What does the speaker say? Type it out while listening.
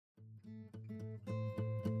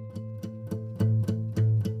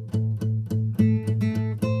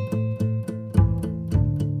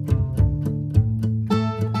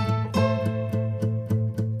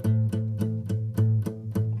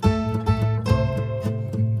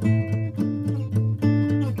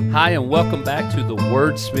Hi, and welcome back to the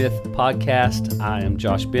Wordsmith podcast. I am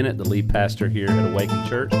Josh Bennett, the lead pastor here at Awaken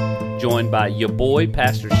Church, joined by your boy,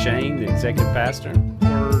 Pastor Shane, the executive pastor,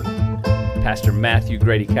 Pastor Matthew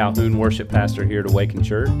Grady Calhoun, worship pastor here at Awaken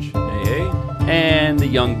Church. Hey, hey. And the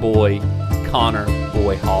young boy, Connor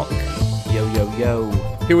Boy Hawk. Yo, yo, yo.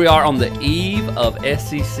 Here we are on the eve of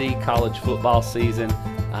SEC college football season.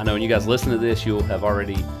 I know when you guys listen to this, you'll have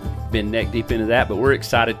already been neck deep into that, but we're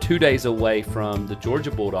excited 2 days away from the Georgia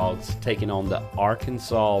Bulldogs taking on the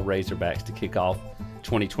Arkansas Razorbacks to kick off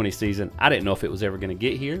 2020 season. I didn't know if it was ever going to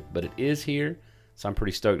get here, but it is here, so I'm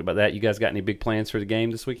pretty stoked about that. You guys got any big plans for the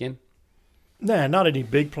game this weekend? Nah, not any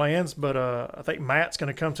big plans, but I think Matt's going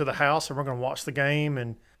to come to the house and we're going to watch the game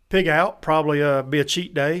and pig out. Probably be a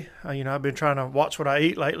cheat day. I've been trying to watch what I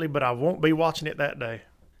eat lately, but I won't be watching it that day.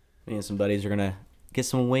 Me and some buddies are going to get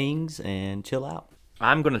some wings and chill out.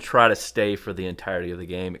 I'm going to try to stay for the entirety of the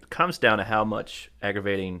game. It comes down to how much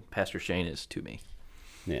aggravating Pastor Shane is to me.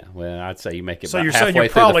 Yeah, well, I'd say you make it so about you're halfway saying you're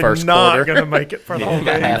through the probably first not quarter. going to make it for the whole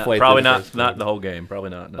game. Halfway Probably through the not the whole game. Probably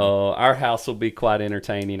not. No. Our house will be quite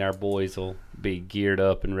entertaining. Our boys will be geared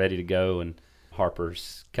up and ready to go, and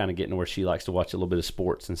Harper's kind of getting to where she likes to watch a little bit of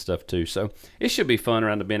sports and stuff too. So it should be fun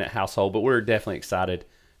around the Bennett household, but we're definitely excited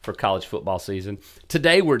for college football season.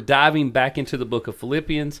 Today we're diving back into the book of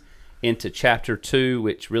Philippians, into chapter 2,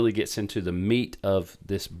 which really gets into the meat of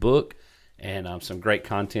this book, and some great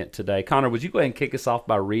content today. Connor, would you go ahead and kick us off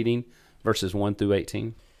by reading verses 1 through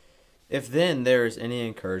 18? If then there is any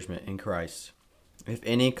encouragement in Christ, if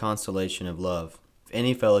any consolation of love, if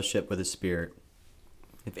any fellowship with the Spirit,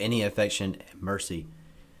 if any affection and mercy,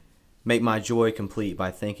 make my joy complete by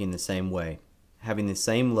thinking the same way, having the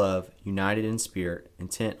same love, united in spirit,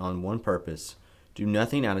 intent on one purpose. Do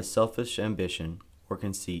nothing out of selfish ambition or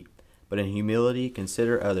conceit, but in humility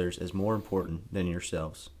consider others as more important than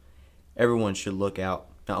yourselves. Everyone should look out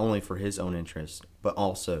not only for his own interest, but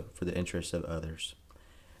also for the interests of others.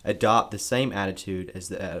 Adopt the same attitude as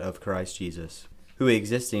that of Christ Jesus, who,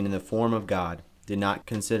 existing in the form of God, did not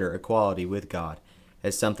consider equality with God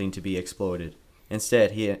as something to be exploited.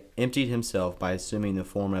 Instead, he emptied himself by assuming the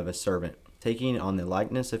form of a servant, taking on the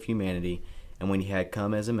likeness of humanity, and when he had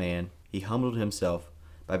come as a man, he humbled himself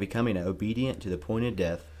by becoming obedient to the point of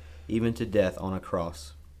death, even to death on a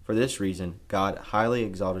cross. For this reason, God highly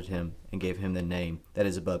exalted him and gave him the name that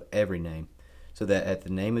is above every name, so that at the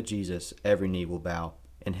name of Jesus every knee will bow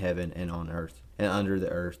in heaven and on earth and under the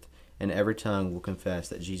earth, and every tongue will confess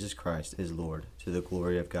that Jesus Christ is Lord, to the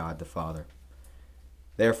glory of God the Father.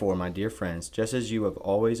 Therefore, my dear friends, just as you have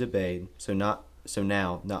always obeyed, so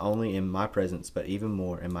now, not only in my presence, but even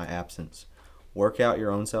more in my absence, work out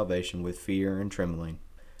your own salvation with fear and trembling.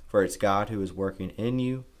 For it's God who is working in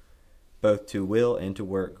you, both to will and to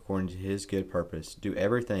work according to his good purpose. Do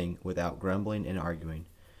everything without grumbling and arguing,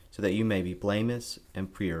 so that you may be blameless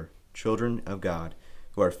and pure, children of God,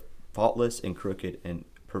 who are faultless in crooked and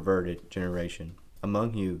perverted generation.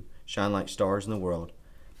 Among you shine like stars in the world,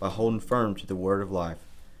 by holding firm to the word of life.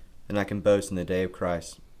 Then I can boast in the day of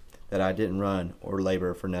Christ, that I didn't run or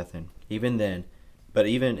labor for nothing. Even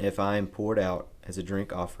if I am poured out as a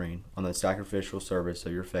drink offering on the sacrificial service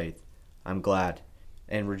of your faith, I'm glad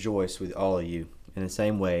and rejoice with all of you. In the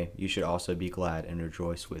same way, you should also be glad and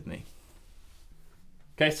rejoice with me.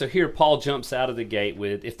 Okay, so here Paul jumps out of the gate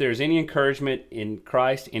with, if there's any encouragement in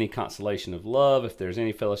Christ, any consolation of love, if there's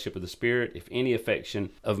any fellowship of the Spirit, if any affection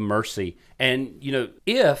of mercy. And,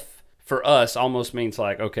 if for us almost means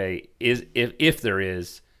like, okay, if there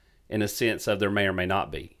is, in a sense of there may or may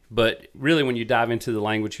not be. But really when you dive into the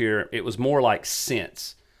language here, it was more like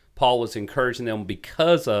since. Paul was encouraging them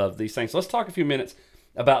because of these things. Let's talk a few minutes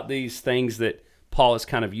about these things that Paul is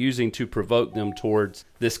kind of using to provoke them towards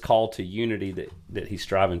this call to unity that he's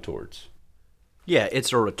striving towards. Yeah,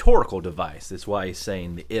 it's a rhetorical device. That's why he's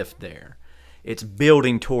saying the if there. It's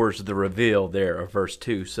building towards the reveal there of verse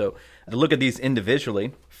 2. So to look at these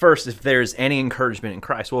individually, first, if there's any encouragement in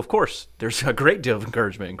Christ, well, of course, there's a great deal of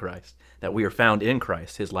encouragement in Christ, that we are found in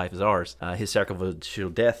Christ. His life is ours. His sacrificial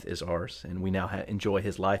death is ours, and we now enjoy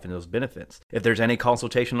his life and those benefits. If there's any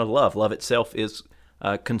consultation of love, love itself is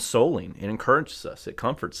consoling. It encourages us. It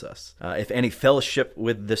comforts us. If any fellowship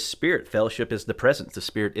with the Spirit, fellowship is the presence. The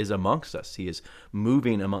Spirit is amongst us. He is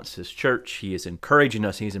moving amongst his church. He is encouraging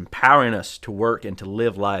us. He's empowering us to work and to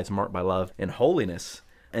live lives marked by love and holiness.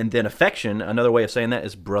 And then affection, another way of saying that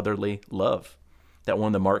is brotherly love. That one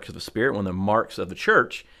of the marks of the Spirit, one of the marks of the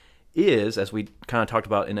church is, as we kind of talked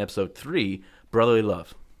about in episode 3, brotherly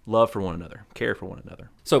love. Love for one another, care for one another.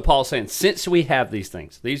 So Paul's saying, since we have these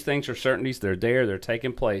things are certainties, they're there, they're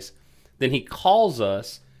taking place, then he calls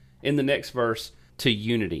us in the next verse to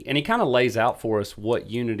unity. And he kind of lays out for us what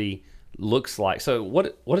unity looks like. So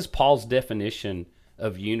what is Paul's definition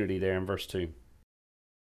of unity there in verse 2?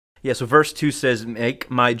 Yeah, so verse 2 says,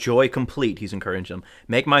 make my joy complete. He's encouraging them.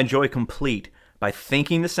 Make my joy complete by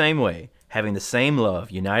thinking the same way, having the same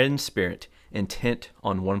love, united in spirit, intent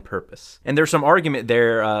on one purpose. And there's some argument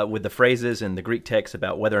there with the phrases in the Greek text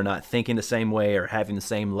about whether or not thinking the same way or having the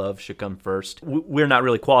same love should come first. We're not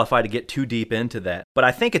really qualified to get too deep into that. But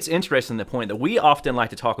I think it's interesting the point that we often like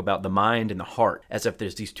to talk about the mind and the heart as if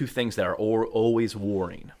there's these two things that are always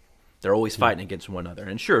warring. They're always fighting against one another.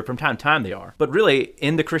 And sure, from time to time they are. But really,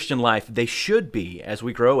 in the Christian life, they should be, as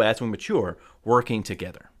we grow, as we mature, working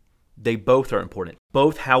together. They both are important.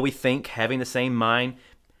 Both how we think, having the same mind,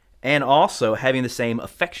 and also having the same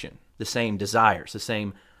affection, the same desires, the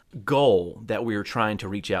same goal that we are trying to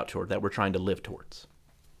reach out toward, that we're trying to live towards.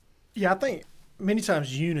 Yeah, I think many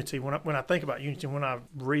times unity, when I think about unity, when I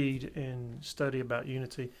read and study about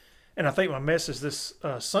unity, and I think my message this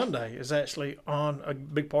Sunday is actually on a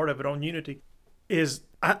big part of it on unity, is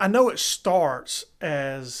I know it starts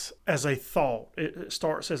as a thought. It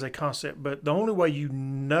starts as a concept, but the only way you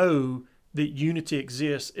know that unity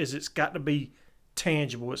exists is it's got to be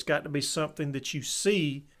tangible. It's got to be something that you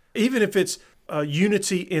see. Even if it's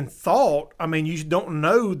unity in thought, I mean, you don't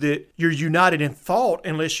know that you're united in thought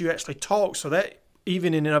unless you actually talk. So that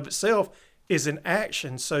even in and of itself is an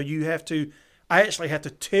action. So I actually have to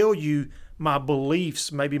tell you my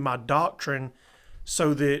beliefs, maybe my doctrine,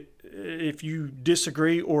 so that if you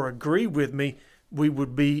disagree or agree with me, we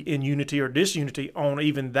would be in unity or disunity on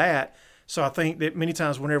even that. So I think that many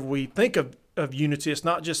times whenever we think of unity, it's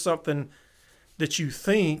not just something that you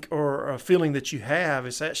think or a feeling that you have.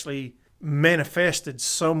 It's actually manifested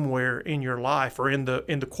somewhere in your life or in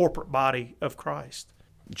the corporate body of Christ.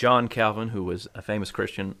 John Calvin, who was a famous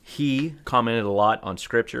Christian, he commented a lot on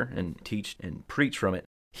Scripture and teach and preach from it.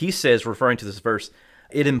 He says, referring to this verse,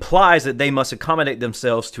 it implies that they must accommodate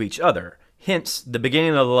themselves to each other. Hence, the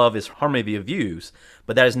beginning of love is harmony of views,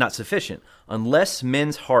 but that is not sufficient unless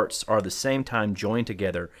men's hearts are at the same time joined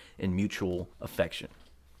together in mutual affection.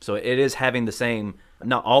 So it is having the same,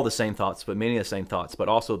 not all the same thoughts, but many of the same thoughts, but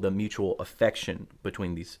also the mutual affection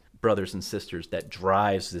between these brothers and sisters that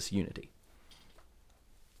drives this unity.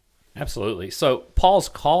 Absolutely. So Paul's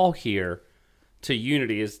call here to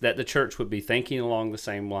unity is that the church would be thinking along the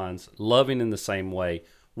same lines, loving in the same way,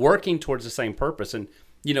 working towards the same purpose. And,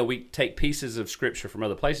 we take pieces of Scripture from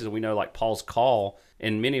other places, and we know like Paul's call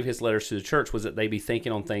in many of his letters to the church was that they be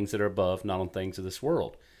thinking on things that are above, not on things of this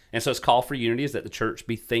world. And so his call for unity is that the church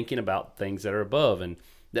be thinking about things that are above and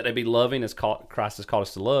that they be loving as Christ has called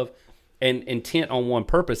us to love and intent on one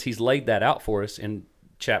purpose. He's laid that out for us in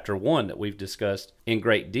chapter 1 that we've discussed in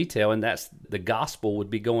great detail, and that's the gospel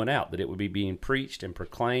would be going out, that it would be being preached and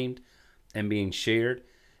proclaimed and being shared.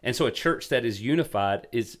 And so a church that is unified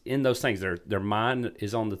is in those things. Their mind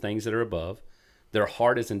is on the things that are above. Their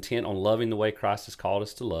heart is intent on loving the way Christ has called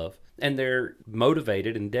us to love. And they're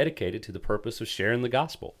motivated and dedicated to the purpose of sharing the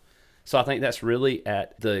gospel. So I think that's really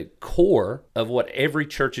at the core of what every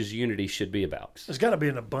church's unity should be about. There's got to be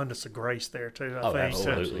an abundance of grace there, too, I think,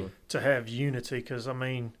 absolutely. to have unity. Because, I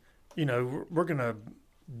mean, we're going to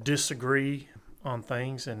disagree on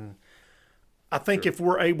things. And I think if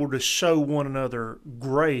we're able to show one another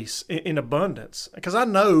grace in abundance, because I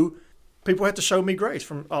know people have to show me grace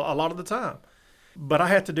from a lot of the time, but I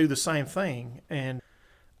have to do the same thing. And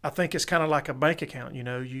I think it's kind of like a bank account.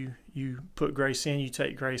 You put grace in, you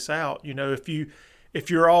take grace out. If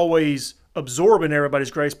you're always absorbing everybody's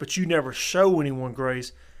grace, but you never show anyone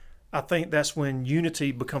grace, I think that's when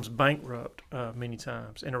unity becomes bankrupt many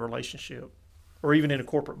times in a relationship or even in a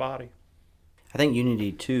corporate body. I think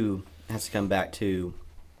unity too has to come back to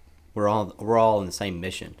we're all in the same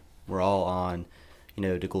mission. We're all on,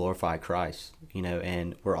 to glorify Christ,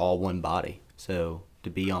 and we're all one body. So to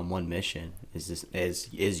be on one mission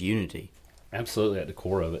is unity. Absolutely at the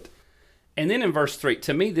core of it. And then in verse 3,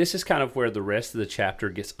 to me, this is kind of where the rest of the chapter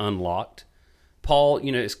gets unlocked. Paul,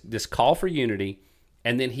 it's this call for unity,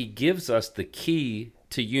 and then he gives us the key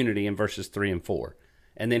to unity in verses 3 and 4.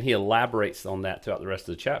 And then he elaborates on that throughout the rest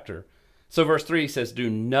of the chapter. So verse 3 says, do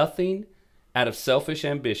nothing out of selfish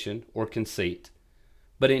ambition or conceit,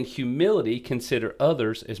 but in humility consider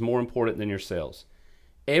others as more important than yourselves.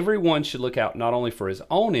 Everyone should look out not only for his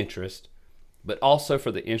own interest, but also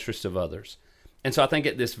for the interest of others. And so I think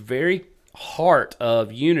at this very heart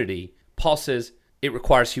of unity, Paul says it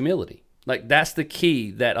requires humility. Like that's the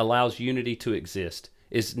key that allows unity to exist,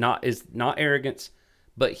 is not arrogance,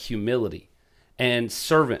 but humility and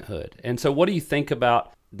servanthood. And so what do you think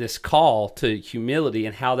about this call to humility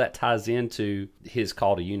and how that ties into his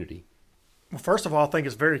call to unity? Well, first of all, I think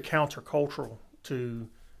it's very countercultural to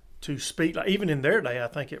speak. Like, even in their day, I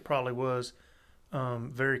think it probably was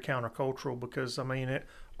very countercultural because, I mean,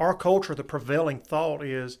 our culture, the prevailing thought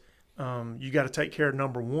is you got to take care of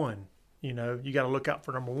number one. You know, you got to look out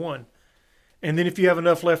for number one. And then if you have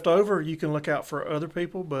enough left over, you can look out for other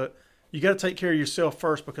people, but you got to take care of yourself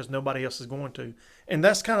first because nobody else is going to. And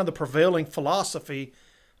that's kind of the prevailing philosophy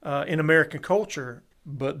in American culture.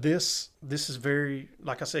 But this is very,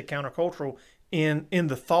 like I said, countercultural in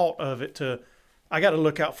the thought of it. I got to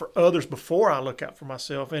look out for others before I look out for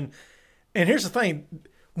myself. And here's the thing: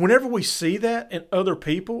 whenever we see that in other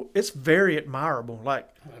people, it's very admirable. Like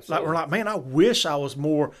we're like, man, I wish I was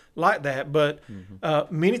more like that. But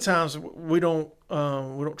many times we don't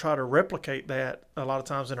try to replicate that. A lot of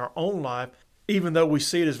times in our own life, even though we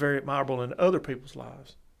see it as very admirable in other people's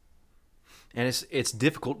lives. And it's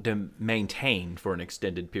difficult to maintain for an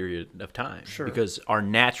extended period of time. Sure. Because our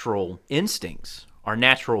natural instincts, our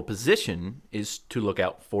natural position is to look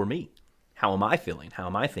out for me. How am I feeling? How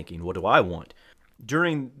am I thinking? What do I want?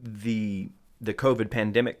 During the COVID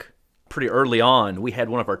pandemic, pretty early on, we had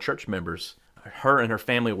one of our church members, her and her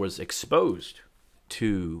family was exposed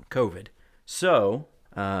to COVID. So,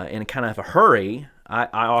 in kind of a hurry, I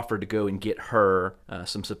offered to go and get her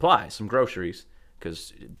some supplies, some groceries,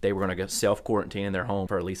 because they were going to go self-quarantine in their home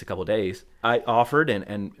for at least a couple of days. I offered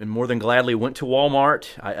and more than gladly went to Walmart.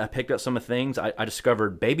 I picked up some of the things. I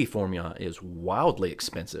discovered baby formula is wildly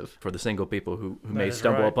expensive for the single people who may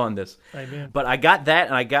stumble upon this. Amen. But I got that,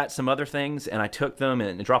 and I got some other things, and I took them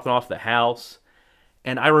and dropped them off at the house.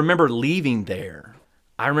 And I remember leaving there.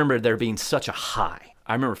 I remember there being such a high.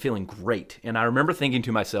 I remember feeling great. And I remember thinking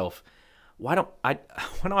to myself, why don't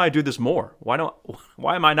I do this more?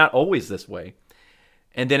 Why am I not always this way?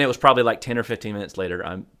 And then it was probably like 10 or 15 minutes later,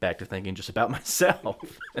 I'm back to thinking just about myself.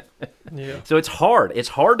 Yeah. So it's hard. It's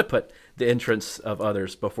hard to put the interests of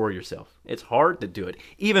others before yourself. It's hard to do it,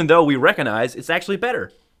 even though we recognize it's actually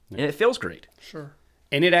better. And it feels great. Sure.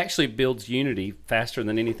 And it actually builds unity faster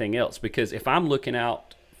than anything else, because if I'm looking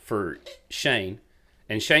out for Shane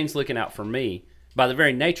and Shane's looking out for me, by the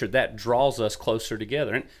very nature, that draws us closer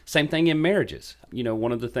together. And same thing in marriages. You know,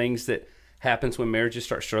 one of the things that happens when marriages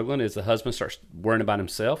start struggling is the husband starts worrying about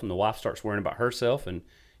himself and the wife starts worrying about herself and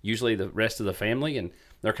usually the rest of the family, and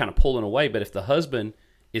they're kind of pulling away. But if the husband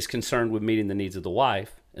is concerned with meeting the needs of the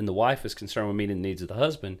wife and the wife is concerned with meeting the needs of the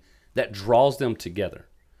husband, that draws them together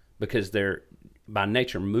because they're by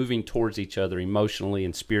nature moving towards each other emotionally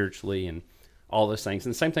and spiritually and all those things.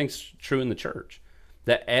 And the same thing's true in the church,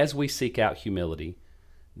 that as we seek out humility,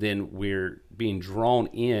 then we're being drawn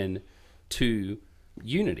in to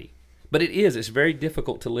unity. But it's very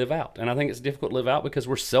difficult to live out. And I think it's difficult to live out because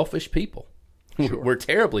we're selfish people. Sure. We're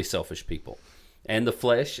terribly selfish people. And the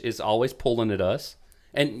flesh is always pulling at us.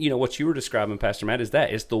 And, you know, what you were describing, Pastor Matt, is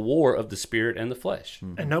that. It's the war of the spirit and the flesh.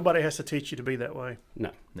 And nobody has to teach you to be that way.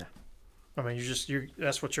 No. I mean,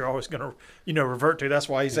 that's what you're always going to, revert to. That's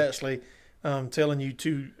why he's actually telling you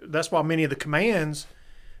to. That's why many of the commands,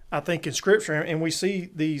 I think, in Scripture, and we see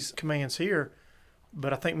these commands here,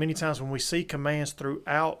 but I think many times when we see commands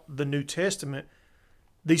throughout the New Testament,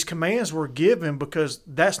 these commands were given because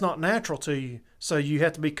that's not natural to you. So you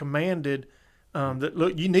have to be commanded that,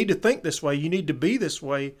 look, you need to think this way. You need to be this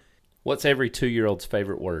way. What's every 2-year-old's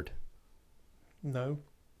favorite word? No.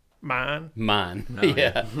 Mine. No,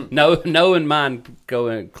 yeah. No and mine go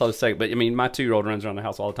in close second. But, I mean, my 2-year-old runs around the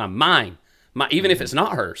house all the time. Mine. Even if it's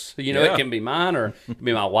not hers. You know, It can be mine or it can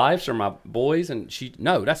be my wife's or my boys. And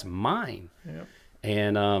that's mine. Yep.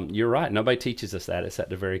 And you're right. Nobody teaches us that. It's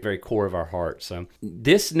at the very, very core of our hearts. So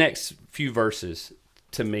this next few verses,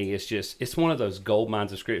 to me, it's one of those gold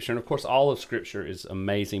mines of Scripture. And, of course, all of Scripture is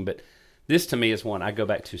amazing. But this, to me, is one I go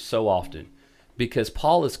back to so often because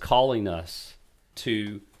Paul is calling us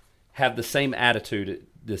to have the same attitude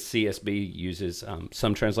the CSB uses.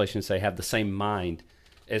 Some translations say have the same mind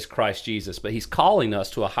as Christ Jesus. But he's calling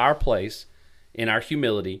us to a higher place in our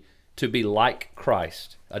humility to be like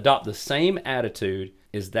Christ, adopt the same attitude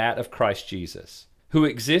as that of Christ Jesus, who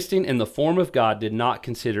existing in the form of God did not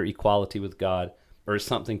consider equality with God or as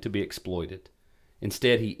something to be exploited.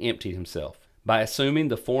 Instead, he emptied himself by assuming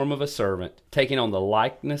the form of a servant, taking on the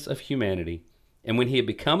likeness of humanity. And when he had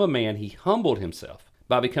become a man, he humbled himself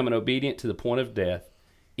by becoming obedient to the point of death,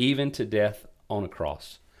 even to death on a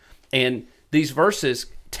cross. And these verses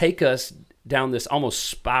take us down this almost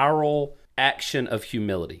spiral action of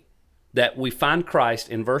humility. That we find Christ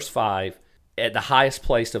in verse 5 at the highest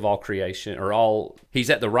place of all creation, he's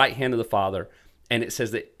at the right hand of the Father, and it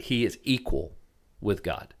says that he is equal with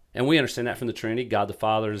God. And we understand that from the Trinity. God the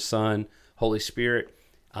Father, the Son, Holy Spirit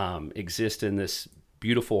exist in this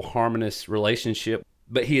beautiful, harmonious relationship.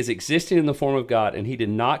 But he is existing in the form of God, and he did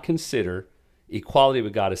not consider equality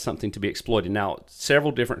with God as something to be exploited. Now,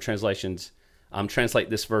 several different translations translate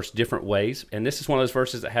this verse different ways, and this is one of those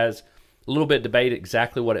verses that has a little bit of debate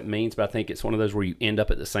exactly what it means, but I think it's one of those where you end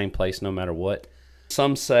up at the same place no matter what.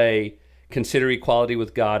 Some say consider equality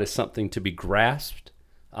with God as something to be grasped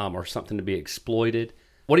or something to be exploited.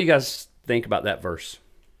 What do you guys think about that verse?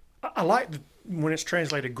 I like when it's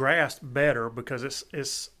translated grasped better, because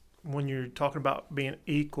it's when you're talking about being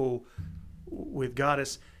equal with God,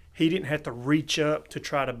 he didn't have to reach up to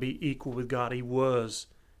try to be equal with God. He was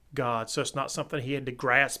God. So it's not something he had to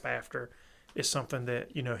grasp after. It's something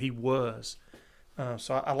that, he was.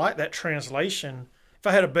 So I like that translation. If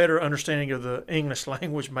I had a better understanding of the English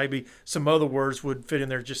language, maybe some other words would fit in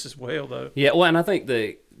there just as well, though. Yeah, well, and I think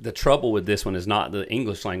the trouble with this one is not the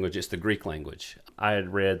English language, it's the Greek language. I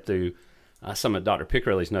had read through some of Dr.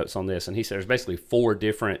 Piccarelli's notes on this, and he said there's basically 4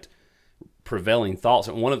 different prevailing thoughts,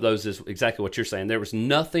 and one of those is exactly what you're saying. There was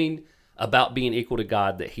nothing about being equal to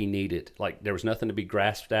God that he needed. Like, there was nothing to be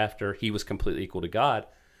grasped after. He was completely equal to God.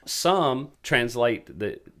 Some translate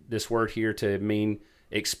this word here to mean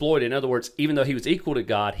exploit. In other words, even though he was equal to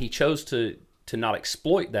God, he chose to not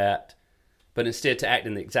exploit that, but instead to act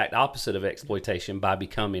in the exact opposite of exploitation by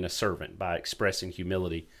becoming a servant, by expressing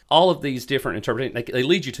humility. All of these different interpretations, they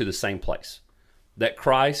lead you to the same place, that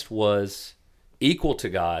Christ was equal to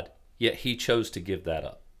God, yet he chose to give that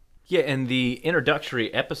up. Yeah, in the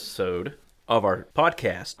introductory episode of our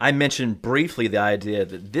podcast, I mentioned briefly the idea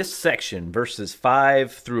that this section, verses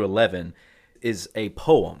 5 through 11, is a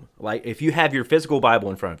poem. Like, if you have your physical Bible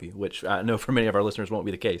in front of you, which I know for many of our listeners won't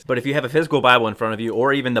be the case, but if you have a physical Bible in front of you,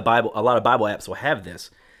 or even the Bible, a lot of Bible apps will have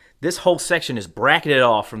this whole section is bracketed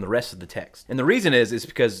off from the rest of the text. And the reason is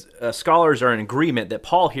because scholars are in agreement that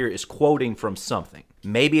Paul here is quoting from something.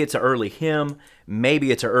 Maybe it's an early hymn,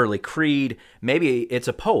 maybe it's an early creed, maybe it's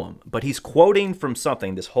a poem, but he's quoting from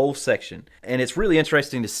something, this whole section. And it's really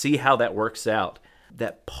interesting to see how that works out,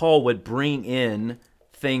 that Paul would bring in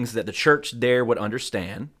things that the church there would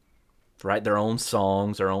understand, right? Their own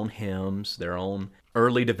songs, their own hymns, their own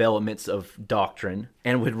early developments of doctrine,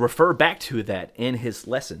 and would refer back to that in his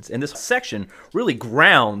lessons. And this section really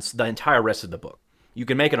grounds the entire rest of the book. You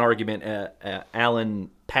can make an argument, Alan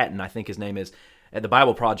Patton, I think his name is, at the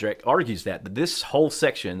Bible Project, argues that this whole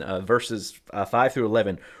section, verses 5 through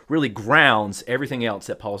 11, really grounds everything else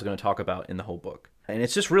that Paul's going to talk about in the whole book. And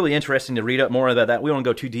it's just really interesting to read up more about that. We don't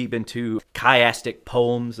go too deep into chiastic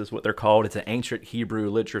poems, is what they're called. It's an ancient Hebrew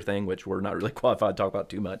literature thing, which we're not really qualified to talk about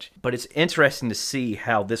too much. But it's interesting to see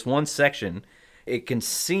how this one section, it can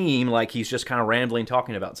seem like he's just kind of rambling,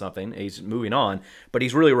 talking about something. He's moving on, but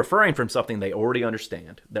he's really referring from something they already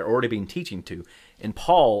understand. They're already being teaching to. And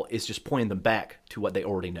Paul is just pointing them back to what they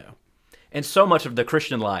already know. And so much of the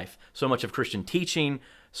Christian life, so much of Christian teaching,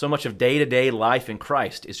 so much of day-to-day life in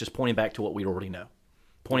Christ is just pointing back to what we already know.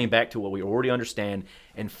 Pointing back to what we already understand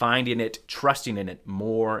and finding it, trusting in it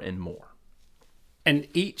more and more. And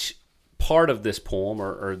each part of this poem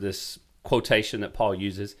or this quotation that Paul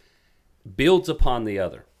uses builds upon the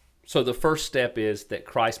other. So the first step is that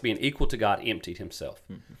Christ, being equal to God, emptied himself.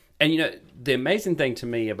 Mm-hmm. And the amazing thing to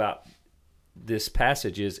me about this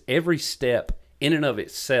passage is every step in and of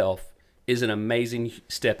itself is an amazing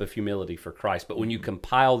step of humility for Christ. But when you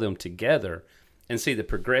compile them together and see the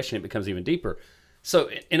progression, it becomes even deeper.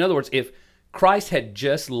 So, in other words, if Christ had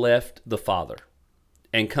just left the Father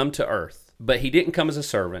and come to earth, but he didn't come as a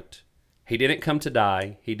servant, he didn't come to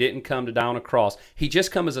die, he didn't come to die on a cross, he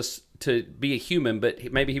just come to be a human,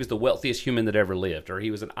 but maybe he was the wealthiest human that ever lived, or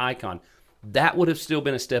he was an icon, that would have still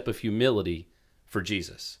been a step of humility for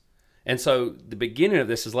Jesus. And so the beginning of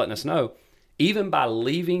this is letting us know, even by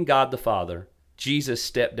leaving God the Father, Jesus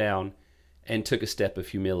stepped down and took a step of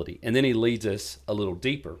humility. And then he leads us a little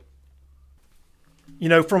deeper.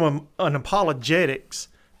 From an apologetics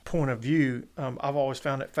point of view, I've always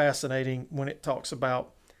found it fascinating when it talks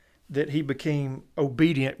about that he became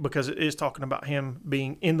obedient, because it is talking about him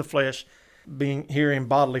being in the flesh, being here in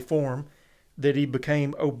bodily form, that he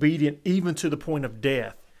became obedient even to the point of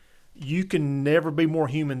death. You can never be more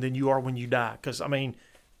human than you are when you die, because, 10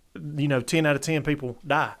 out of 10 people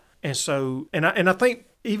die. And so, and I think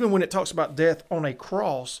even when it talks about death on a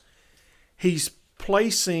cross, he's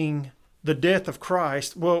placing the death of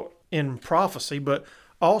Christ, well, in prophecy, but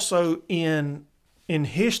also in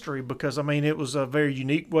history, because, it was a very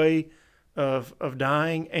unique way of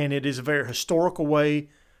dying, and it is a very historical way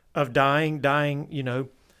of dying,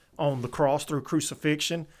 on the cross through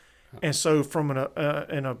crucifixion. And so from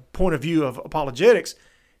in a point of view of apologetics,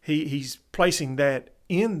 he's placing that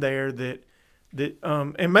in there, that that,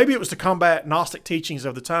 and maybe it was to combat Gnostic teachings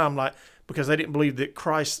of the time, like because they didn't believe that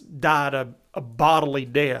Christ died a bodily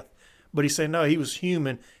death. But he said, no, he was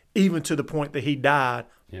human, even to the point that he died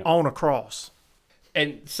on a cross.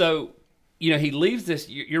 And so, he leaves this.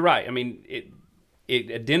 You're right. I mean,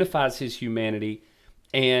 it identifies his humanity,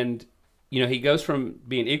 and he goes from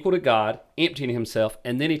being equal to God, emptying himself,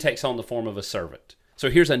 and then he takes on the form of a servant. So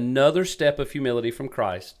here's another step of humility from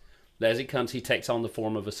Christ. As he comes, he takes on the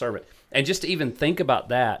form of a servant. And just to even think about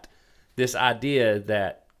that, this idea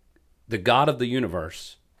that the God of the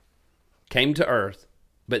universe came to earth,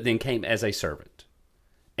 but then came as a servant.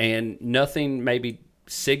 And nothing maybe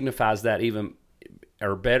signifies that even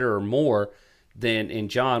or better or more than in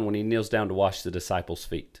John when he kneels down to wash the disciples'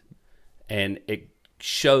 feet. And it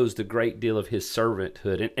shows the great deal of his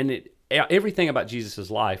servanthood. And everything about Jesus'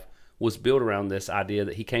 life was built around this idea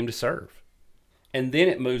that he came to serve. And then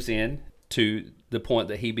it moves in to the point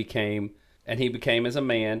that he became as a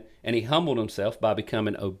man, and he humbled himself by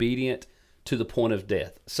becoming obedient to the point of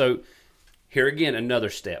death. So here again, another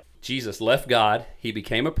step. Jesus left God. He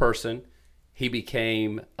became a person. He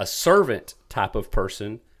became a servant type of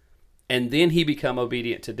person. And then he became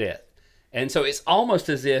obedient to death. And so it's almost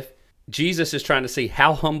as if Jesus is trying to see,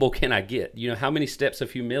 how humble can I get? How many steps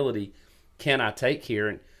of humility can I take here?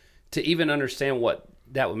 And to even understand what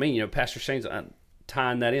that would mean, Pastor Shane's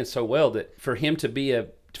tying that in so well, that for him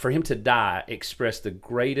to die expressed the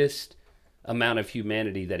greatest amount of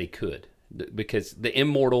humanity that he could, because the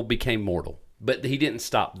immortal became mortal. But he didn't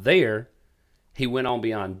stop there. He went on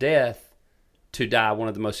beyond death to die one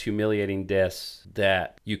of the most humiliating deaths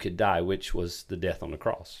that you could die, which was the death on the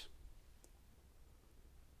cross.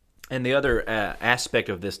 And the other aspect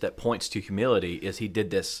of this that points to humility is he did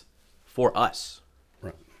this for us.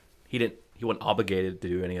 Right. He wasn't obligated to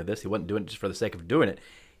do any of this. He wasn't doing it just for the sake of doing it.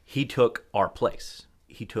 He took our place.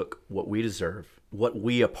 He took what we deserve, what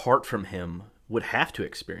we apart from him would have to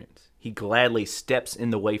experience. He gladly steps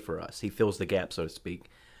in the way for us. He fills the gap, so to speak,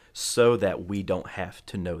 so that we don't have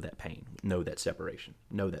to know that pain, know that separation,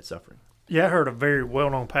 know that suffering. Yeah, I heard a very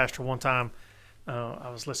well-known pastor one time. I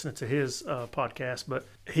was listening to his podcast, but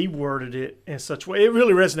he worded it in such a way. It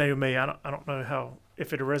really resonated with me. I don't know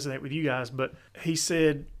if it'll resonate with you guys, but he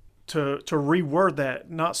said to reword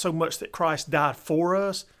that, not so much that Christ died for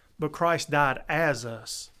us, but Christ died as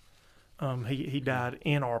us. He died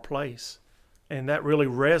in our place. And that really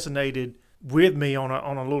resonated with me on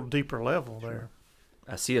a little deeper level there.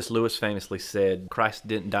 C.S. Lewis famously said, Christ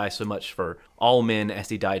didn't die so much for all men as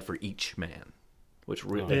he died for each man, which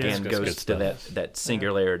again goes to that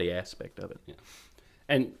singularity aspect of it. Yeah.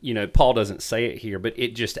 And, Paul doesn't say it here, but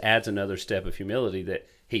it just adds another step of humility that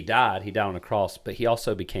he died on a cross, but he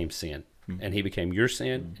also became sin. Mm-hmm. And he became your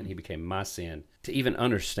sin, mm-hmm. and he became my sin. To even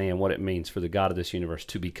understand what it means for the God of this universe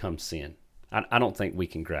to become sin, I don't think we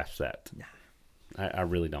can grasp that. Nah. I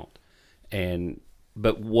really don't.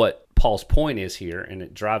 But what Paul's point is here, and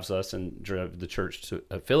it drives us and drove the church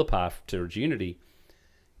of Philippi towards unity,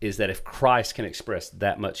 is that if Christ can express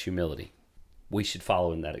that much humility, we should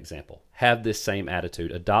follow in that example. Have this same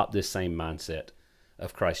attitude, adopt this same mindset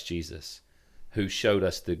of Christ Jesus, who showed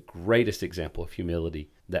us the greatest example of humility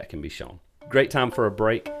that can be shown. Great time for a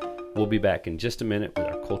break. We'll be back in just a minute with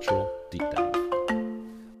our cultural deep dive.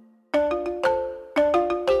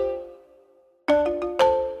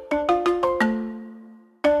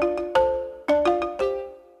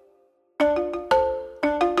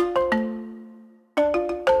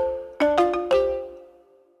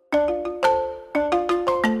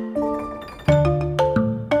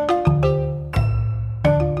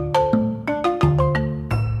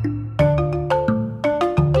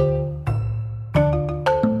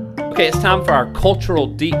 Okay, it's time for our cultural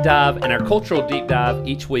deep dive, and our cultural deep dive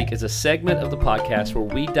each week is a segment of the podcast where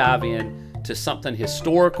we dive in to something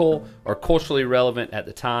historical or culturally relevant at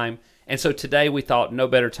the time. And so today we thought no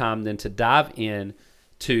better time than to dive in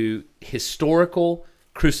to historical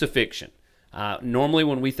crucifixion. Normally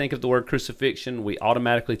when we think of the word crucifixion, we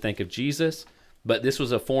automatically think of Jesus, but this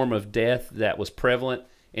was a form of death that was prevalent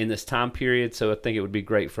in this time period, so I think it would be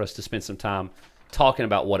great for us to spend some time talking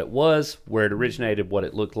about what it was, where it originated, what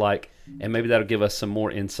it looked like, and maybe that'll give us some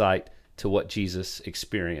more insight to what Jesus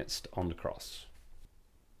experienced on the cross.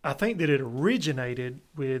 I think that it originated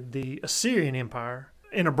with the Assyrian Empire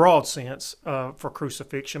in a broad sense for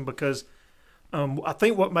crucifixion, because I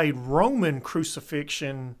think what made Roman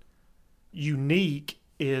crucifixion unique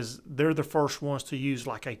is they're the first ones to use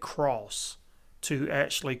like a cross to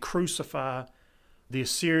actually crucify. The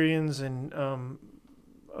Assyrians and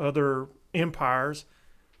other empires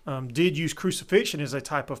did use crucifixion as a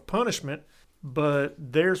type of punishment, but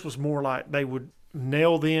theirs was more like they would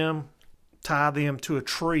nail them tie them to a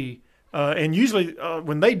tree. And usually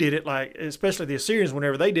when they did it, like especially the Assyrians,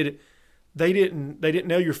 whenever they did it, they didn't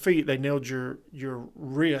nail your feet. They nailed your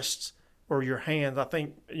wrists or your hands. I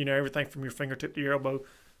think, everything from your fingertip to your elbow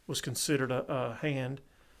was considered a hand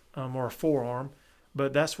or a forearm.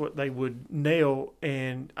 But that's what they would nail,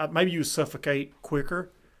 and maybe you would suffocate quicker.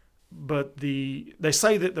 But they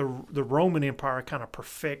say that the Roman Empire kind of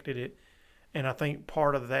perfected it, and I think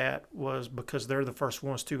part of that was because they're the first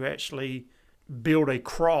ones to actually build a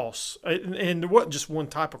cross. And there wasn't just one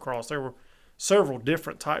type of cross. There were several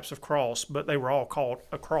different types of cross, but they were all called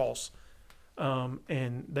a cross.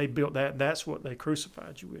 And they built that. That's what they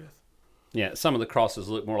crucified you with. Yeah, some of the crosses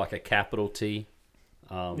look more like a capital T.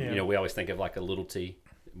 We always think of like a little T,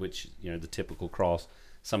 which, the typical cross.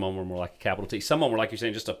 Some of them were more like a capital T. Some of them were, like you're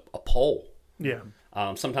saying, just a pole. Yeah.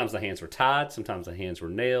 Sometimes the hands were tied. Sometimes the hands were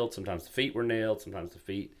nailed. Sometimes the feet were nailed. Sometimes the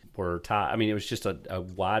feet were tied. I mean, it was just a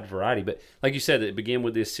wide variety. But like you said, it began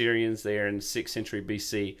with the Assyrians there in the 6th century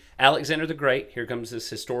BC. Alexander the Great, here comes this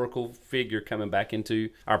historical figure coming back into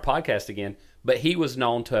our podcast again. But he was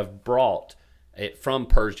known to have brought it from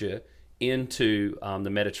Persia into the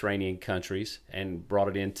Mediterranean countries and brought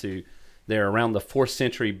it into there around the 4th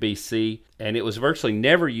century BC. And it was virtually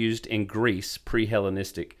never used in Greece,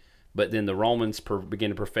 pre-Hellenistic. But then the Romans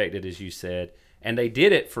began to perfect it, as you said. And they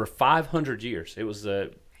did it for 500 years. It was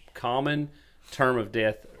a common term of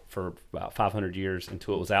death for about 500 years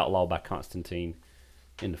until it was outlawed by Constantine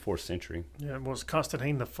in the 4th century. Yeah, was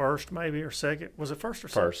Constantine the first, maybe, or second? Was it first or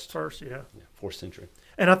First. second? First, yeah. 4th century.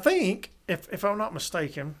 And I think, if I'm not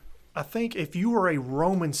mistaken, if you were a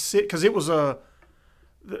Roman citizen, because it was the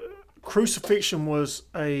crucifixion was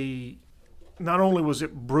not only was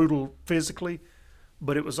it brutal physically,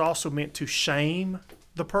 but it was also meant to shame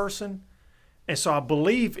the person. And so I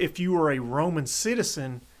believe if you were a Roman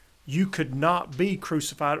citizen, you could not be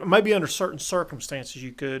crucified. Maybe under certain circumstances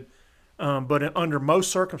you could, but under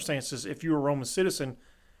most circumstances, if you were a Roman citizen,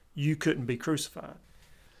 you couldn't be crucified.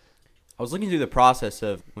 I was looking through the process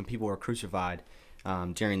of when people were crucified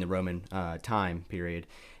during the Roman time period,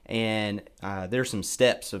 and there's some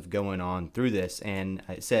steps of going on through this. And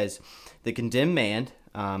it says the condemned man,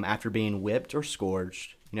 after being whipped or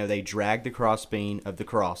scourged, they dragged the crossbeam of the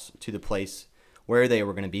cross to the place where they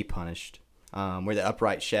were going to be punished, where the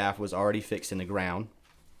upright shaft was already fixed in the ground.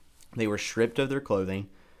 They were stripped of their clothing,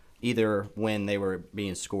 either when they were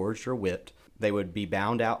being scourged or whipped. They would be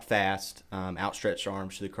bound out fast, outstretched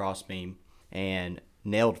arms to the crossbeam, and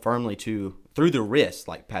nailed firmly through the wrist,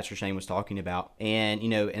 like Pastor Shane was talking about. And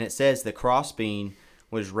and it says the crossbeam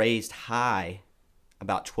was raised high,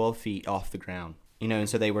 about 12 feet off the ground. And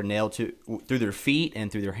so they were nailed through their feet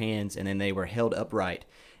and through their hands, and then they were held upright.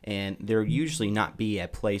 And there usually not be a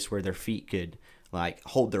place where their feet could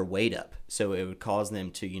hold their weight up, so it would cause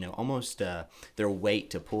them to almost their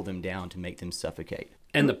weight to pull them down to make them suffocate.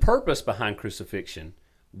 And the purpose behind crucifixion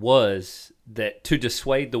was that to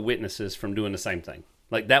dissuade the witnesses from doing the same thing.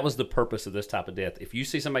 That was the purpose of this type of death. If you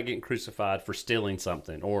see somebody getting crucified for stealing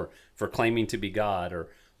something or for claiming to be God or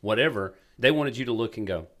whatever, they wanted you to look and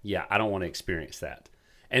go, yeah, I don't want to experience that.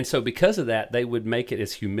 And so because of that, they would make it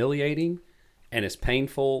as humiliating and as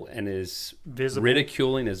painful and as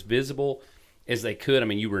ridiculing, as visible as they could. I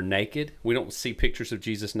mean, you were naked. We don't see pictures of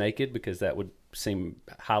Jesus naked because that would seem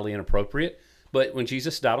highly inappropriate. But when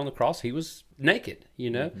Jesus died on the cross, he was naked,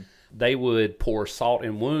 Mm-hmm. They would pour salt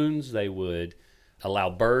in wounds. They would allow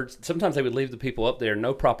birds. Sometimes they would leave the people up there,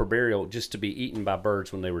 no proper burial, just to be eaten by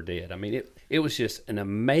birds when they were dead. I mean, it was just an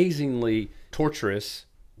amazingly torturous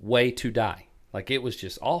way to die. It was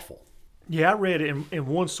just awful. Yeah, I read it in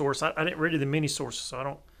one source. I didn't read it in many sources, so I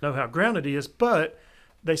don't know how grounded it is. But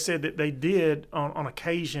they said that they did, on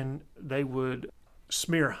occasion, they would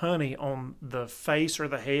smear honey on the face or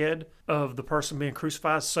the head of the person being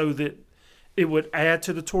crucified so that it would add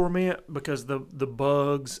to the torment, because the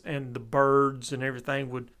bugs and the birds and everything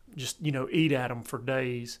would just, eat at them for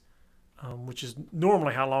days, which is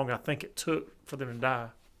normally how long I think it took for them to die.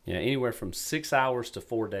 Yeah, anywhere from 6 hours to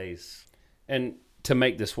 4 days. And to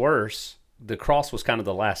make this worse, the cross was kind of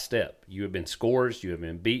the last step. You had been scourged, you had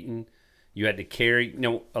been beaten, you had to carry,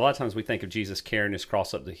 a lot of times we think of Jesus carrying his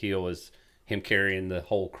cross up the hill as him carrying the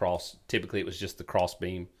whole cross. Typically it was just the cross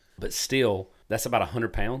beam, but still, that's about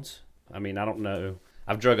 100 pounds. I mean, I don't know.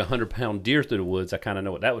 I've drug a 100-pound deer through the woods. I kind of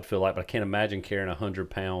know what that would feel like, but I can't imagine carrying a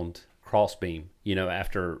 100-pound crossbeam,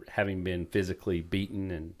 after having been physically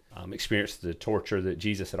beaten and experienced the torture that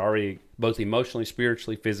Jesus had already, both emotionally,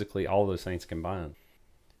 spiritually, physically, all of those things combined.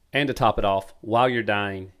 And to top it off, while you're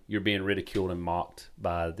dying, you're being ridiculed and mocked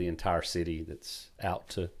by the entire city that's out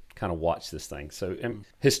to kind of watch this thing. So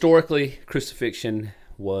historically, crucifixion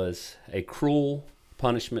was a cruel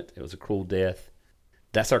punishment. It was a cruel death.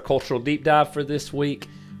 That's our cultural deep dive for this week.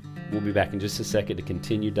 We'll be back in just a second to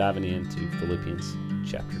continue diving into Philippians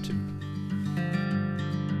chapter 2.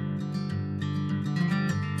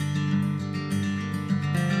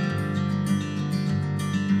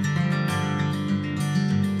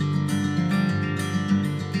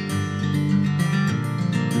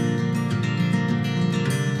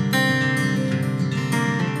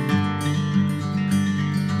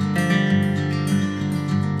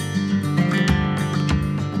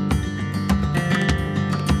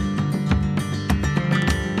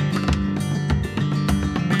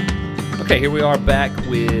 Okay, here we are back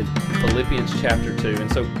with Philippians chapter 2. And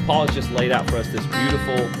so Paul has just laid out for us this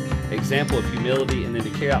beautiful example of humility. And then to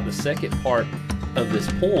carry out the second part of this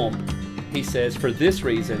poem, he says, for this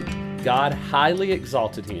reason, God highly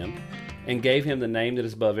exalted him and gave him the name that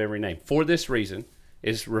is above every name. For this reason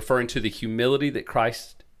is referring to the humility that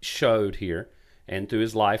Christ showed here and through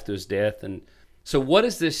his life, through his death. And so what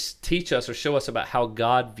does this teach us or show us about how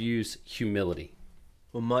God views humility?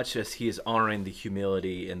 Well, much as he is honoring the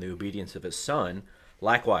humility and the obedience of his son,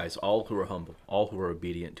 likewise, all who are humble, all who are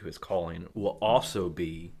obedient to his calling, will also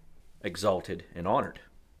be exalted and honored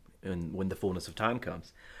when the fullness of time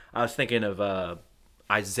comes. I was thinking of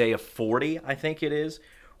Isaiah 40, I think it is,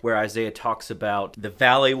 where Isaiah talks about the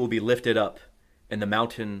valley will be lifted up and the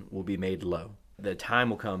mountain will be made low. The time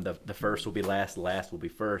will come, the first will be last, the last will be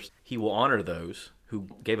first. He will honor those who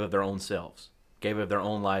gave of their own selves, gave of their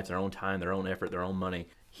own lives, their own time, their own effort, their own money.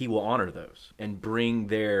 He will honor those and bring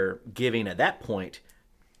their giving at that point,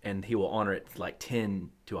 and he will honor it like 10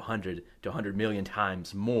 to 100 to 100 million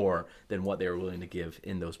times more than what they were willing to give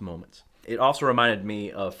in those moments. It also reminded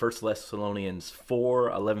me of 1 Thessalonians 4,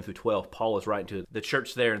 11 through 12. Paul is writing to the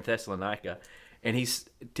church there in Thessalonica, and he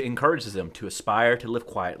encourages them to aspire to live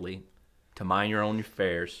quietly, to mind your own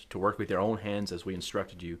affairs, to work with your own hands as we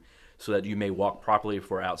instructed you, so that you may walk properly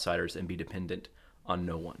before outsiders and be dependent on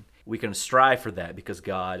no one. We can strive for that because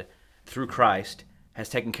God, through Christ, has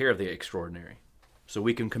taken care of the extraordinary. So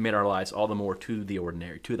we can commit our lives all the more to the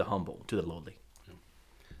ordinary, to the humble, to the lowly.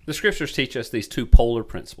 The scriptures teach us these two polar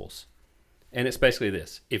principles. And it's basically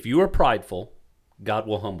this. If you are prideful, God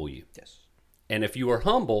will humble you. Yes. And if you are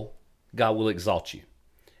humble, God will exalt you.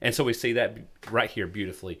 And so we see that right here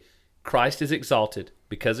beautifully. Christ is exalted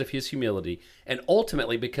because of his humility, and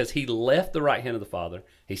ultimately because he left the right hand of the Father.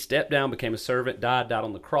 He stepped down, became a servant, died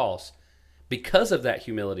on the cross. Because of that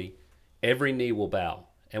humility, every knee will bow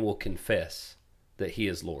and will confess that he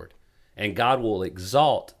is Lord. And God will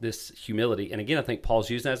exalt this humility. And again, I think Paul's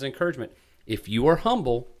using that as an encouragement. If you are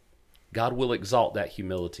humble, God will exalt that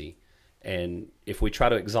humility. And if we try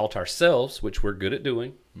to exalt ourselves, which we're good at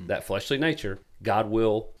doing, that fleshly nature, God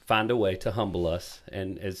will find a way to humble us.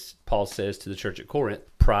 And as Paul says to the church at Corinth,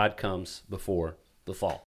 pride comes before the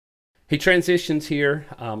fall. He transitions here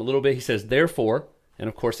a little bit. He says, therefore, and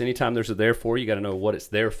of course, anytime there's a therefore, you got to know what it's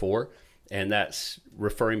there for. And that's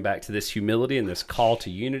referring back to this humility and this call to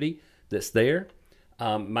unity that's there.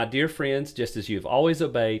 My dear friends, just as you have always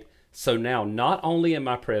obeyed, so now not only in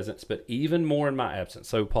my presence, but even more in my absence.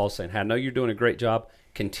 So Paul's saying, I know you're doing a great job.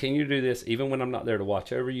 Continue to do this even when I'm not there to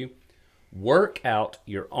watch over you. Work out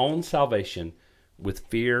your own salvation with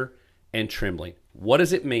fear and trembling. What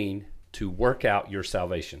does it mean to work out your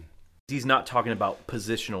salvation? He's not talking about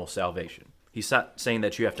positional salvation. He's not saying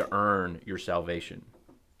that you have to earn your salvation.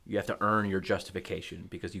 You have to earn your justification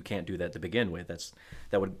because you can't do that to begin with.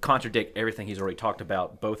 That would contradict everything he's already talked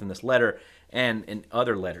about, both in this letter and in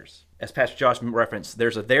other letters. As Pastor Josh referenced,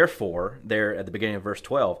 there's a therefore there at the beginning of verse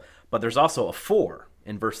 12, but there's also a for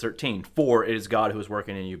in verse 13. For it is God who is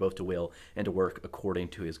working in you both to will and to work according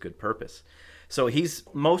to his good purpose. So he's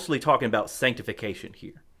mostly talking about sanctification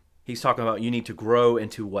here. He's talking about you need to grow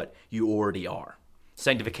into what you already are.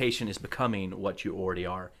 Sanctification is becoming what you already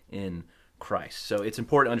are in Christ. So it's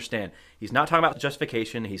important to understand he's not talking about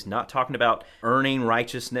justification. He's not talking about earning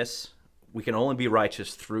righteousness. We can only be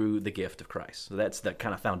righteous through the gift of Christ. So that's the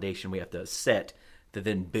kind of foundation we have to set to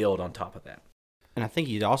then build on top of that. And I think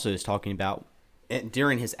he also is talking about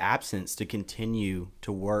during his absence to continue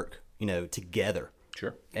to work, together.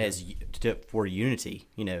 Sure. For unity,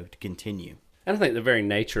 to continue. And I think the very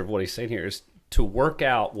nature of what he's saying here is to work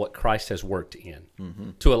out what Christ has worked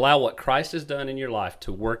in, to allow what Christ has done in your life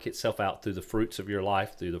to work itself out through the fruits of your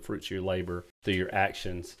life, through the fruits of your labor, through your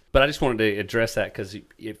actions. But I just wanted to address that because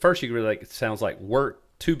at first you really it sounds like work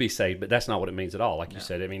to be saved, but that's not what it means at all. Like you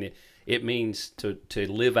said, I mean, it means to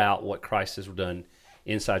live out what Christ has done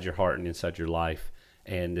inside your heart and inside your life,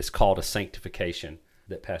 and it's called a sanctification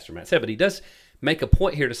that Pastor Matt said. But he does make a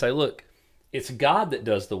point here to say, look, it's God that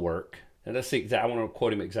does the work. And let's see, I want to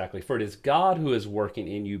quote him exactly. For it is God who is working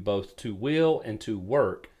in you both to will and to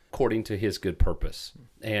work according to his good purpose.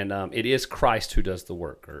 And it is Christ who does the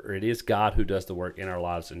work, or it is God who does the work in our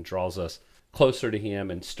lives and draws us closer to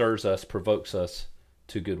him and stirs us, provokes us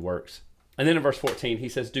to good works. And then in verse 14, he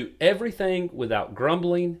says, do everything without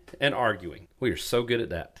grumbling and arguing. We are so good at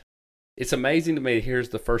that. It's amazing to me, here's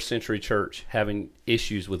the first century church having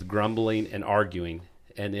issues with grumbling and arguing.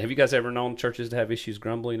 And have you guys ever known churches to have issues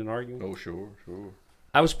grumbling and arguing? Oh, sure.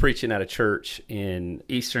 I was preaching at a church in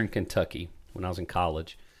eastern Kentucky when I was in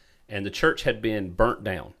college, and the church had been burnt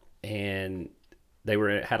down, and they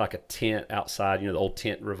had like a tent outside, the old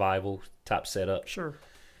tent revival type setup. Sure.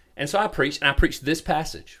 And so I preached this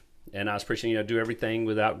passage, and I was preaching, do everything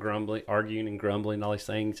without grumbling, arguing and grumbling, all these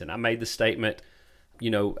things. And I made the statement,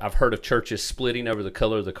 I've heard of churches splitting over the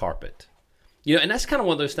color of the carpet. And that's kind of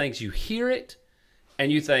one of those things, you hear it,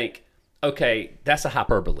 and you think, okay, that's a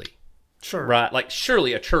hyperbole. Sure. Right? Like,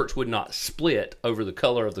 surely a church would not split over the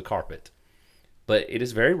color of the carpet. But it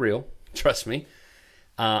is very real. Trust me.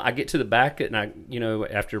 I get to the back, and I,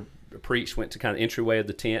 after I preached, went to kind of the entryway of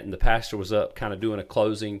the tent, and the pastor was up kind of doing a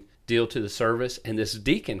closing deal to the service, and this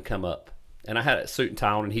deacon come up, and I had a suit and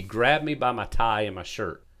tie on, and he grabbed me by my tie and my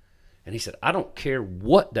shirt. And he said, I don't care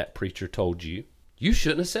what that preacher told you. You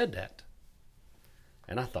shouldn't have said that.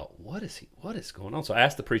 And I thought, what is going on? So I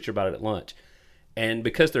asked the preacher about it at lunch. And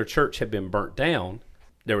because their church had been burnt down,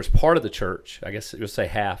 there was part of the church, I guess you'll say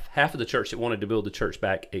half of the church that wanted to build the church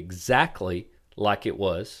back exactly like it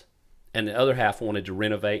was. And the other half wanted to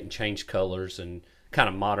renovate and change colors and kind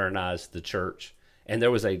of modernize the church. And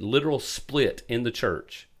there was a literal split in the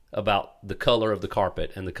church about the color of the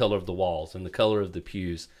carpet and the color of the walls and the color of the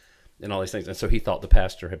pews and all these things. And so he thought the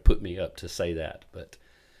pastor had put me up to say that. But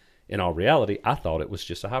in all reality, I thought it was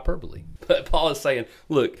just a hyperbole. But Paul is saying,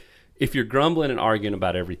 look, if you're grumbling and arguing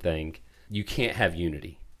about everything, you can't have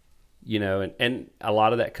unity, and a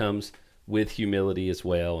lot of that comes with humility as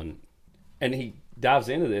well. And he dives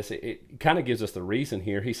into this. It kind of gives us the reason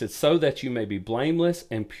here. He says, so that you may be blameless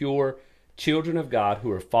and pure children of God who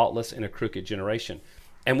are faultless in a crooked generation.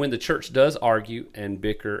 And when the church does argue and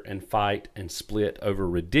bicker and fight and split over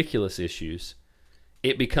ridiculous issues,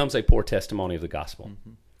 it becomes a poor testimony of the gospel.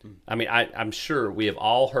 Mm-hmm. I mean, I'm sure we have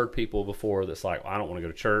all heard people before that's like, well, I don't want to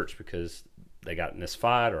go to church because they got in this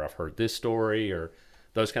fight, or I've heard this story, or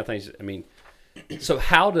those kind of things. I mean, so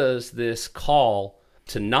how does this call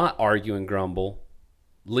to not argue and grumble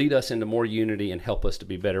lead us into more unity and help us to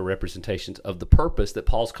be better representations of the purpose that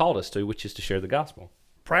Paul's called us to, which is to share the gospel?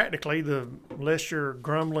 Practically, the less you're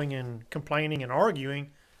grumbling and complaining and arguing,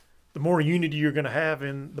 the more unity you're going to have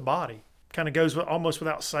in the body. Kind of goes almost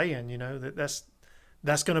without saying,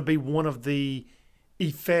 that's going to be one of the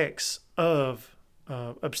effects of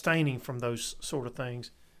abstaining from those sort of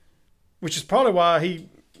things, which is probably why he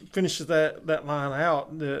finishes that line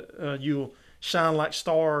out, that you'll shine like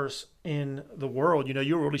stars in the world.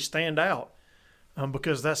 You'll really stand out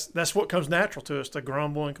because that's what comes natural to us, to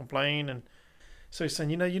grumble and complain. And so he's saying,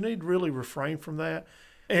 you need to really refrain from that.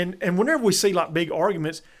 And whenever we see like big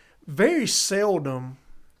arguments, very seldom,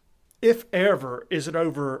 if ever, is it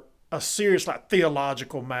over a serious like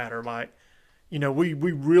theological matter. Like, we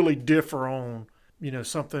really differ on,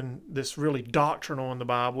 something that's really doctrinal in the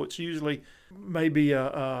Bible. It's usually maybe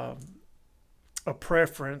a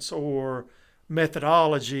preference or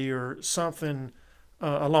methodology or something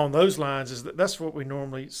along those lines. That's what we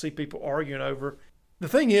normally see people arguing over. The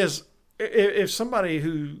thing is, if somebody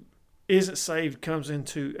who isn't saved comes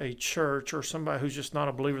into a church, or somebody who's just not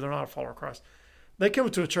a believer, they're not a follower of Christ, they come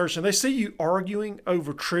into a church and they see you arguing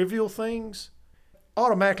over trivial things,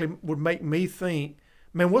 automatically would make me think,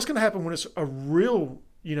 man, what's going to happen when it's a real,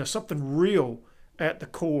 something real at the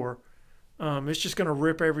core? It's just going to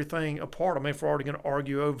rip everything apart. I mean, if we're already going to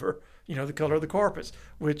argue over, the color of the carpets,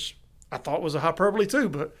 which I thought was a hyperbole too,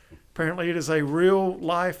 but apparently it is a real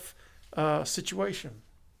life situation.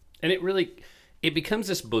 And it becomes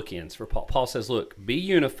this bookends for Paul. Paul says, look, be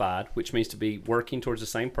unified, which means to be working towards the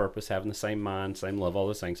same purpose, having the same mind, same love, all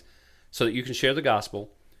those things, so that you can share the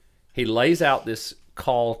gospel. He lays out this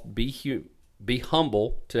call, be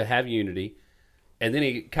humble, to have unity. And then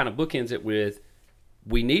he kind of bookends it with,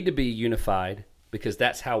 we need to be unified because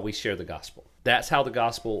that's how we share the gospel. That's how the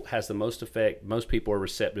gospel has the most effect. Most people are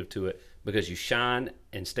receptive to it because you shine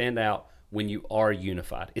and stand out when you are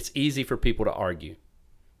unified. It's easy for people to argue.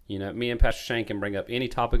 Me and Pastor Shane can bring up any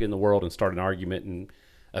topic in the world and start an argument in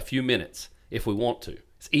a few minutes if we want to.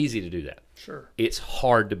 It's easy to do that. Sure. It's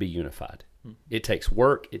hard to be unified. Mm-hmm. It takes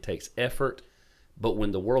work. It takes effort. But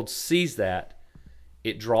when the world sees that,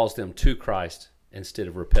 it draws them to Christ instead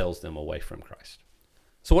of repels them away from Christ.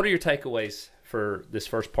 So what are your takeaways for this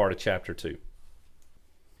first part of chapter 2?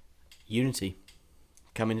 Unity,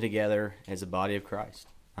 coming together as a body of Christ,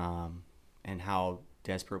 and how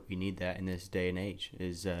desperate we need that in this day and age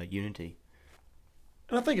is unity.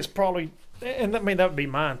 And I think it's probably, and that would be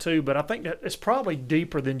mine too, but I think that it's probably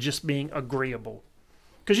deeper than just being agreeable.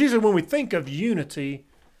 Because usually when we think of unity,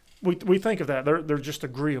 we think of that they're just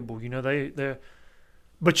agreeable, they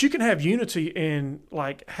but you can have unity and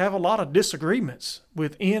like have a lot of disagreements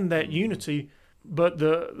within that unity. But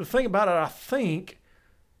the thing about it, I think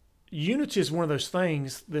unity is one of those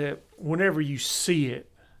things that whenever you see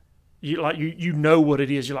it, you know what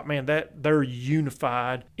it is. You're like, man, that they're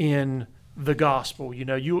unified in the gospel.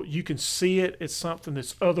 You can see it. It's something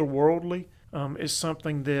that's otherworldly. It's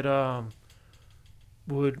something that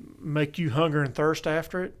would make you hunger and thirst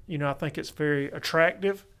after it. I think it's very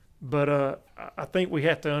attractive. But I think we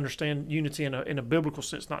have to understand unity in a biblical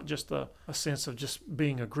sense, not just a sense of just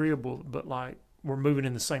being agreeable, but like we're moving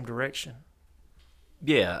in the same direction.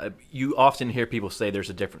 Yeah, you often hear people say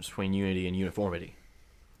there's a difference between unity and uniformity.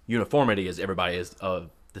 Uniformity is everybody is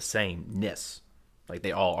of the sameness. Like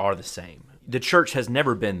they all are the same. The church has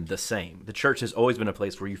never been the same. The church has always been a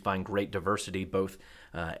place where you find great diversity, both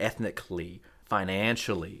ethnically,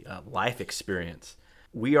 financially, life experience.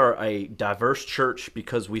 We are a diverse church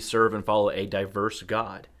because we serve and follow a diverse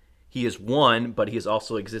God. He is one, but he is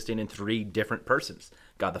also existing in 3 different persons: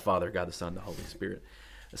 God the Father, God the Son, the Holy Spirit.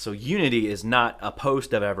 So unity is not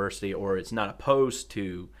opposed to diversity, or it's not opposed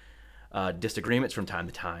to disagreements from time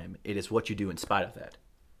to time. It is what you do in spite of that.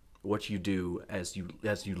 What you do as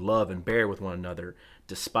you love and bear with one another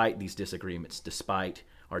despite these disagreements, despite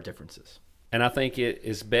our differences. And I think it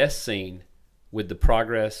is best seen with the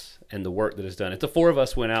progress and the work that is done. If the 4 of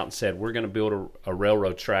us went out and said, we're going to build a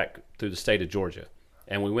railroad track through the state of Georgia,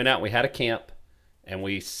 and we went out, we had a camp, and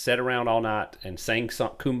we sat around all night and sang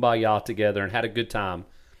some Kumbaya together and had a good time,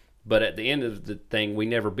 but at the end of the thing, we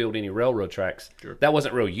never built any railroad tracks. Sure. That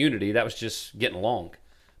wasn't real unity. That was just getting along.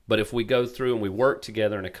 But if we go through and we work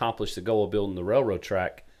together and accomplish the goal of building the railroad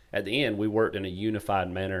track, at the end, we worked in a unified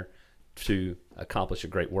manner to accomplish a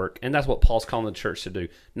great work. And that's what Paul's calling the church to do.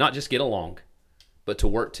 Not just get along, but to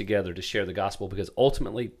work together to share the gospel, because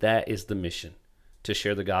ultimately that is the mission, to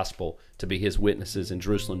share the gospel, to be his witnesses in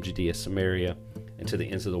Jerusalem, Judea, Samaria, and to the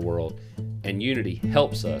ends of the world. And unity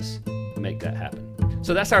helps us make that happen.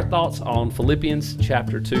 So that's our thoughts on Philippians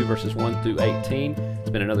chapter 2, verses 1 through 18. It's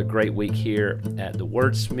been another great week here at the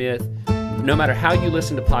Wordsmith. No matter how you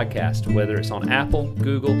listen to podcasts, whether it's on Apple,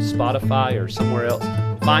 Google, Spotify, or somewhere else,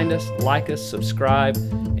 find us, like us, subscribe,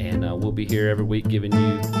 and we'll be here every week giving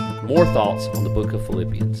you more thoughts on the book of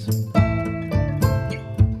Philippians.